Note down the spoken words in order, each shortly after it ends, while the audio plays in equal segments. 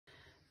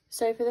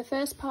So for the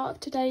first part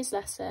of today's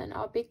lesson,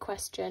 our big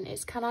question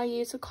is, can I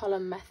use a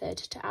column method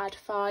to add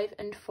 5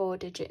 and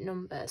 4-digit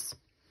numbers?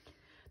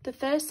 The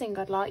first thing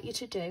I'd like you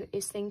to do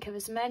is think of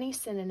as many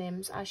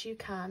synonyms as you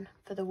can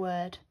for the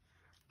word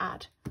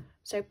add.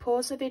 So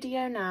pause the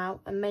video now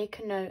and make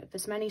a note of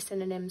as many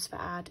synonyms for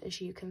add as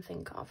you can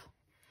think of.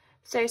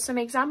 So some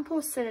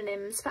example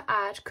synonyms for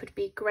add could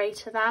be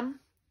greater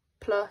than,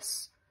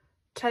 plus,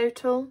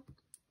 total,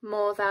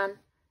 more than,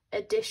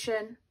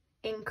 addition,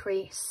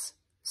 increase,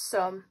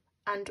 sum,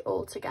 and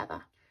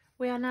altogether.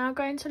 We are now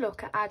going to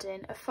look at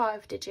adding a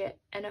 5-digit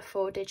and a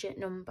 4-digit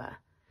number.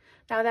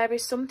 Now there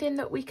is something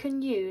that we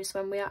can use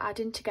when we are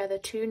adding together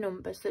two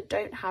numbers that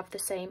don't have the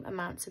same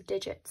amounts of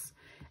digits,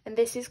 and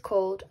this is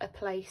called a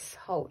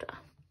placeholder.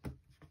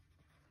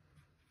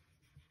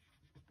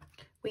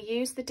 We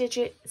use the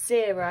digit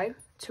 0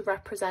 to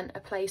represent a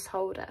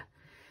placeholder.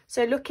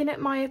 So looking at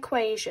my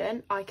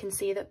equation, I can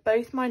see that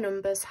both my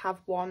numbers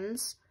have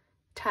ones,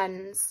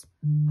 tens,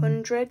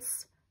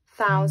 hundreds,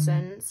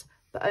 thousands,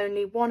 but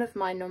only one of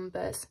my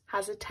numbers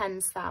has a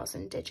tens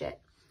thousand digit.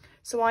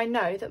 So I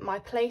know that my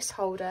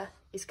placeholder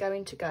is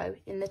going to go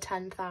in the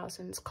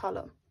 10,000s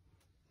column.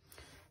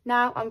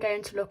 Now I'm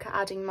going to look at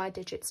adding my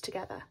digits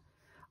together.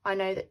 I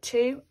know that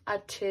 2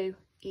 add 2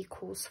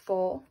 equals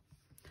 4.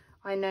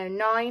 I know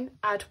 9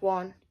 add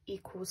 1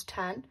 equals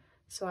 10.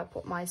 So I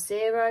put my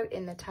 0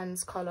 in the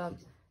tens column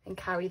and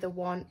carry the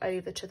 1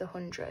 over to the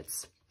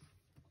hundreds.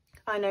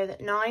 I know that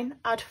 9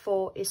 add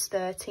 4 is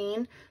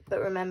 13, but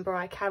remember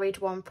I carried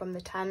 1 from the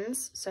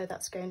tens, so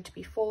that's going to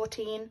be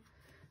 14.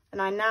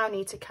 And I now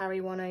need to carry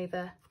 1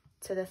 over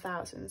to the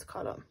thousands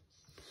column.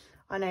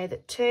 I know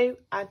that 2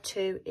 add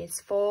 2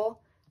 is 4,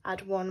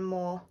 add 1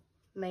 more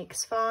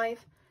makes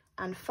 5,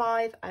 and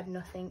 5 add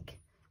nothing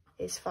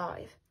is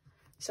 5.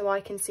 So I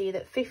can see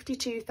that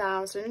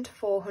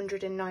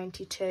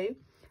 52,492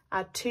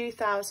 add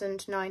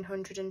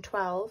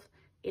 2,912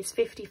 is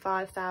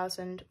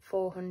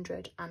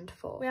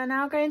 55,404. We are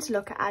now going to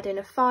look at adding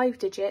a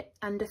 5-digit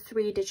and a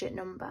 3-digit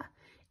number.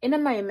 In a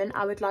moment,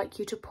 I would like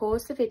you to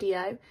pause the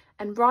video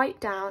and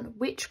write down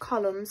which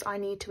columns I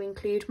need to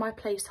include my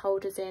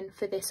placeholders in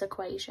for this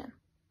equation.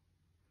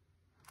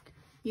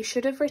 You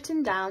should have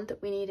written down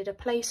that we needed a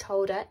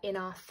placeholder in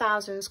our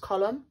thousands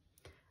column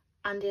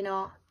and in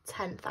our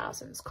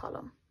 10,000s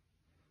column.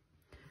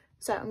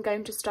 So I'm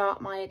going to start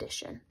my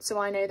addition. So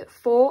I know that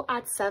 4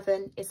 add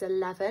 7 is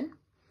 11.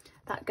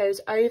 That goes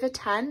over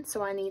 10,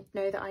 so I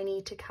know that I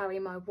need to carry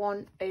my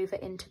 1 over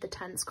into the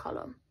tens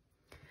column.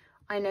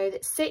 I know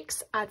that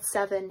 6 add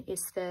 7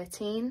 is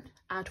 13,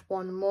 add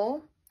 1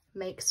 more,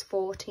 makes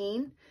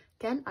 14.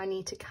 Again, I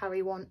need to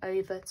carry 1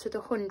 over to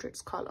the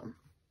hundreds column.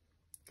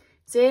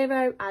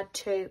 0 add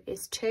 2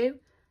 is 2,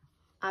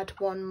 add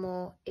 1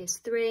 more is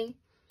 3.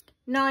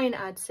 9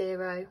 add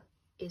 0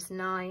 is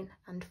 9,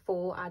 and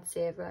 4 add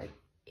 0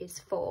 is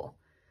 4.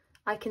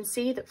 I can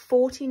see that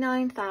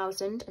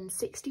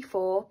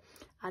 49,064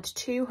 add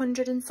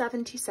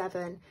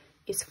 277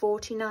 is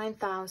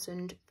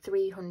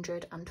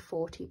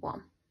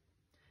 49,341.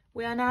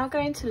 We are now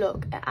going to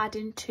look at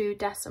adding two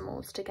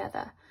decimals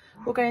together.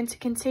 We're going to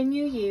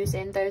continue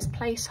using those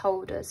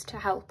placeholders to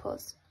help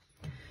us.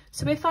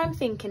 So if I'm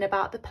thinking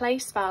about the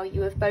place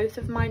value of both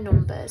of my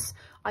numbers,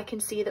 I can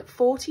see that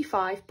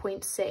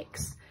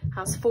 45.6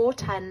 has 4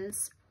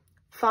 tens,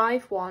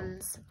 5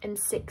 ones and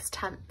 6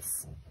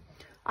 tenths.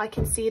 I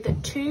can see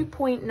that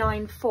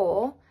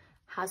 2.94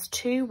 has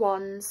 2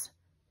 ones,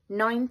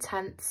 9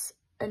 tenths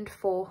and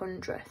 4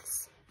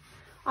 hundredths.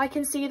 I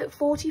can see that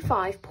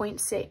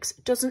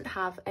 45.6 doesn't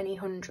have any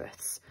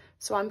hundredths,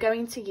 so I'm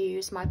going to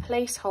use my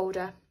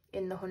placeholder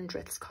in the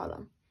hundredths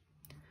column.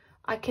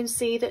 I can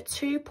see that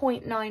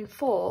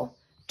 2.94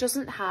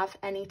 doesn't have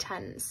any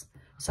tens,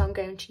 so I'm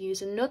going to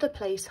use another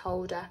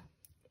placeholder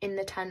in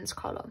the tens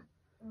column.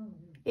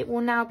 It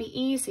will now be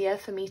easier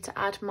for me to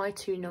add my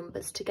two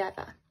numbers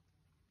together.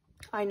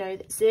 I know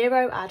that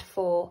 0 add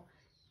 4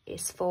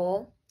 is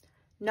 4,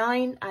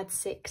 9 add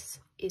 6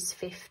 is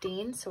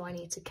 15, so I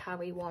need to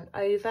carry 1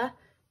 over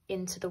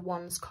into the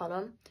ones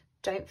column.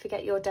 Don't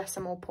forget your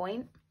decimal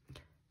point.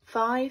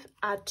 5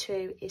 add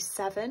 2 is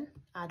 7,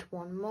 add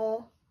 1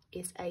 more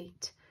is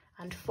 8,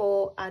 and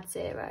 4 add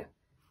 0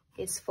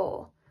 is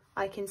 4.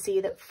 I can see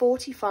that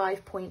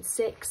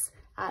 45.6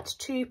 at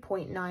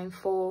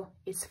 2.94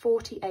 is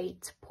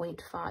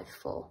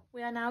 48.54.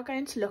 We are now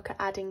going to look at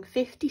adding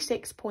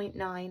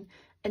 56.9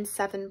 and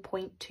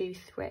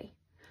 7.23.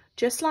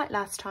 Just like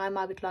last time,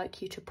 I would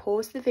like you to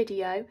pause the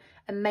video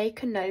and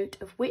make a note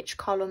of which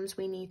columns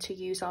we need to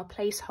use our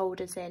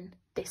placeholders in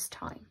this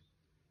time.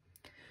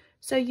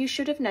 So you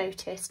should have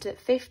noticed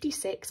that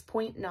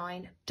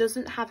 56.9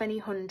 doesn't have any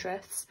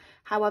hundredths,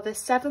 however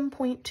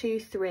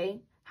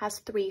 7.23 has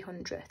 3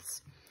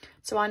 hundredths.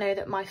 So I know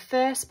that my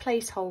first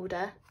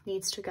placeholder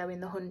needs to go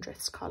in the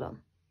hundredths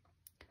column.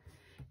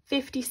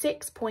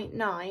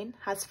 56.9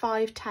 has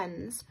 5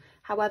 tens,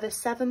 however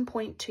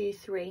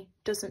 7.23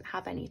 doesn't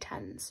have any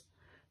tens.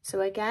 So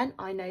again,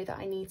 I know that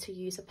I need to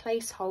use a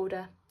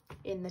placeholder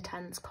in the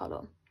tens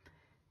column.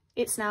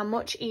 It's now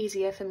much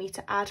easier for me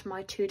to add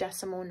my 2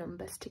 decimal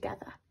numbers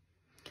together.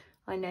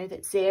 I know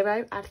that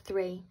 0 add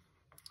 3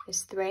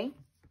 is 3,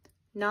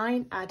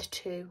 9 add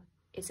 2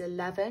 is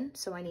 11,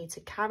 so I need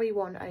to carry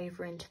 1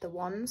 over into the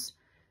ones.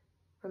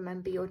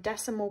 Remember your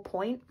decimal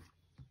point.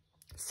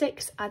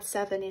 6 add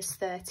 7 is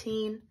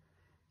 13,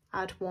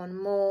 add 1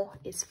 more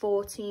is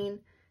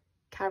 14,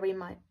 carry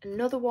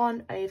another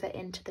 1 over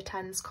into the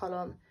tens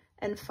column,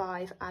 and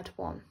 5 add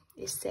 1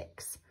 is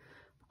 6.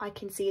 I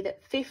can see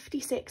that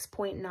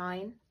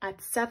 56.9 add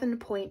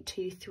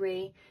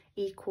 7.23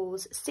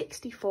 equals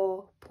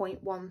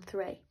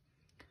 64.13.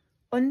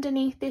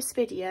 Underneath this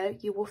video,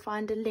 you will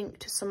find a link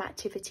to some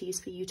activities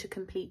for you to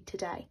complete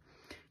today.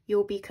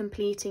 You'll be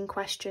completing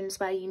questions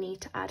where you need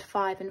to add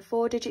 5 and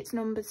 4 digits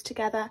numbers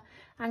together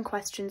and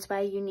questions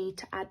where you need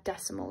to add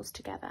decimals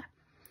together.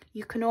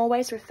 You can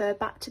always refer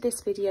back to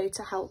this video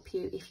to help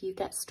you if you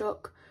get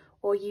stuck,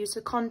 or use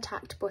the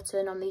contact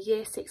button on the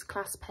Year 6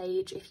 class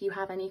page if you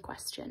have any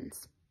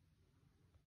questions.